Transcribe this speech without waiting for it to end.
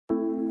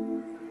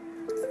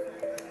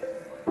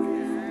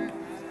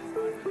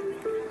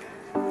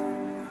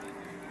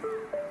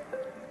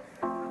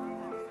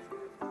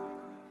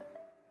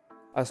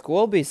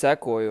Skola bija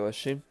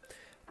sekojoši.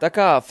 Tā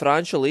kā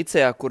franču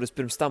licejā, kuras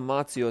pirms tam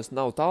mācījos,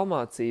 nav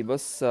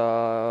tālmācības,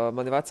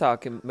 mani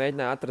vecāki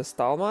mēģināja atrast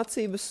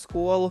tālmācības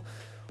skolu,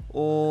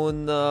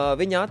 un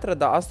viņi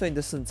atrada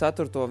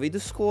 84.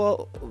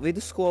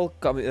 vidusskolu,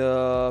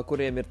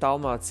 kuriem ir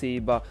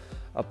tālmācība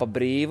pa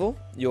brīvu,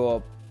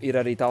 jo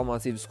ir arī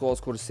tālmācības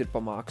skolas, kuras ir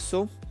pa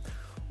maksu.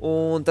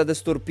 Un tad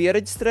es tur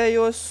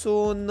piereģistrējos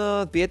un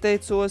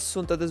pieteicos,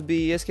 un tad es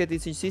biju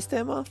ieskaitīts viņu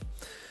sistēmā.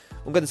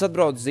 Un, kad es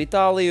atbraucu uz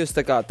Itāliju, es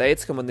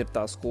teicu, ka man ir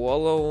tā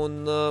skola,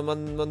 un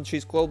man šī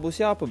skola būs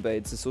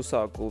jāpabeidz. Es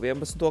uzsāku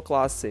 11.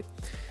 klasi.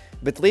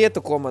 Bet lieta,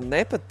 ko man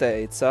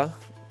nepateica,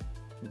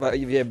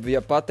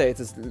 ja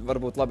pateica, es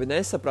varbūt labi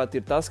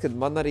nesapratu, ir tas, ka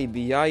man arī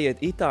bija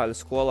jāiet Itāļu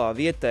skolā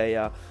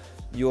vietējā,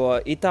 jo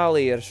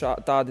Itālija ir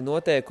tādi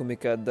noteikumi,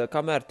 kad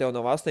kamēr tev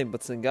nav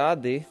 18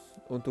 gadi,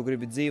 un tu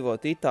gribi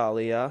dzīvot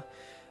Itālijā,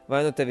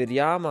 vai nu tev ir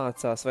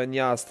jāmācās, vai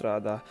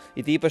jāstrādā.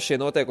 It īpaši šie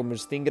noteikumi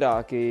ir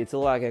stingrāki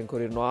cilvēkiem,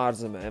 kur ir no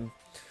ārzemēm.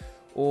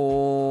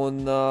 Un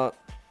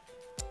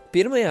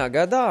pirmajā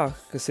gadā,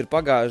 kas ir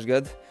pagājuši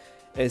gadu,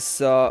 es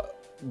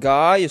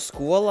gāju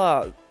skolā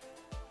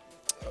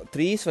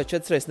 3 vai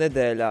 4 reizes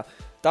nedēļā.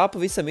 Tā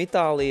pavisam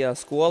Itālijā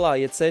skolā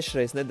iet 6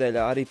 reizes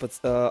nedēļā,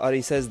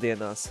 arī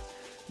sestdienās.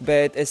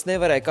 Bet es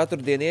nevarēju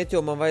katru dienu iet, jo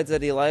man vajadzēja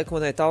arī laiku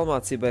manai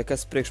tālmācībai,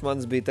 kas priekš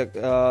manis bija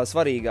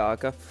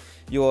svarīgāka.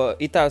 Jo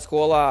itāļu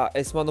skolā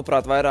es,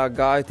 manuprāt, vairāk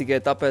gāju tikai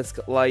tāpēc,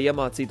 lai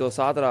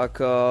iemācītos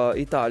ātrāk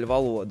itāļu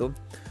valodu.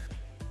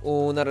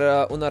 Un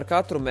ar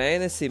katru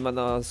mēnesi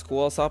manā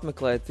skolas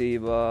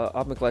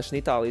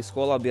apmeklēšana Itālijas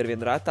skolā bija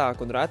arvien retāk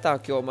un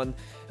retāk, jo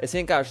es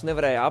vienkārši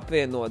nevarēju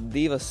apvienot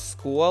 2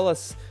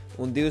 skolas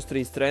un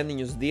 2-3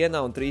 treniņus dienā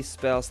un 3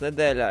 spēles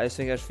nedēļā. Es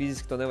vienkārši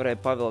fiziski to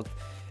nevarēju pavilkt.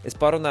 Es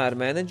parunāju ar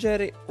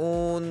menedžeri,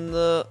 un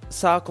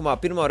sākumā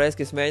pirmo reizi,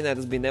 kad es mēģināju,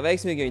 tas bija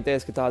neveiksmīgi, jo viņi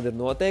teica, ka tādi ir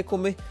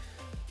noteikumi.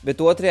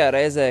 Bet otrajā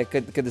reizē,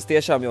 kad es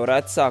tiešām jau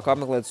reti sāku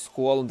apmeklēt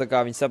skolu, un tā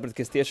kā viņi saprata,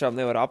 ka es tiešām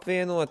nevaru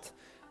apvienot,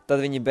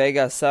 tad viņi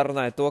beigās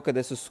sarunāja to, ka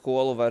es uz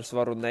skolu vairs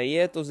varu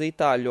neiet uz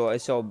itāļu, jo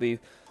es jau biju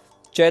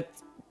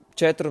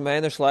 4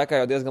 mēnešu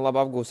laikā jau diezgan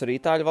labi apgūst ar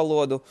itāļu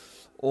valodu.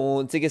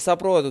 Un cik es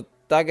saprotu,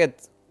 tagad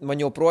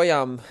man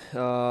joprojām,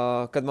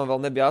 kad man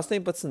vēl nebija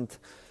 18,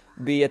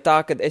 bija tā,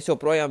 ka es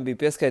joprojām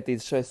biju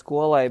pieskaitīts šai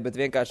skolai, bet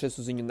vienkārši es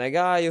uz viņu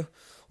negāju.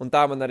 Un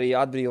tā man arī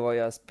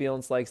atbrīvojās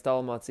pilns laiks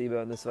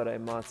tālmācībai, un es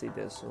varēju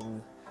mācīties un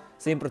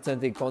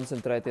 100%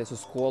 koncentrēties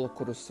uz skolu,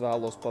 kurus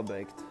vēlos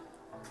pabeigt.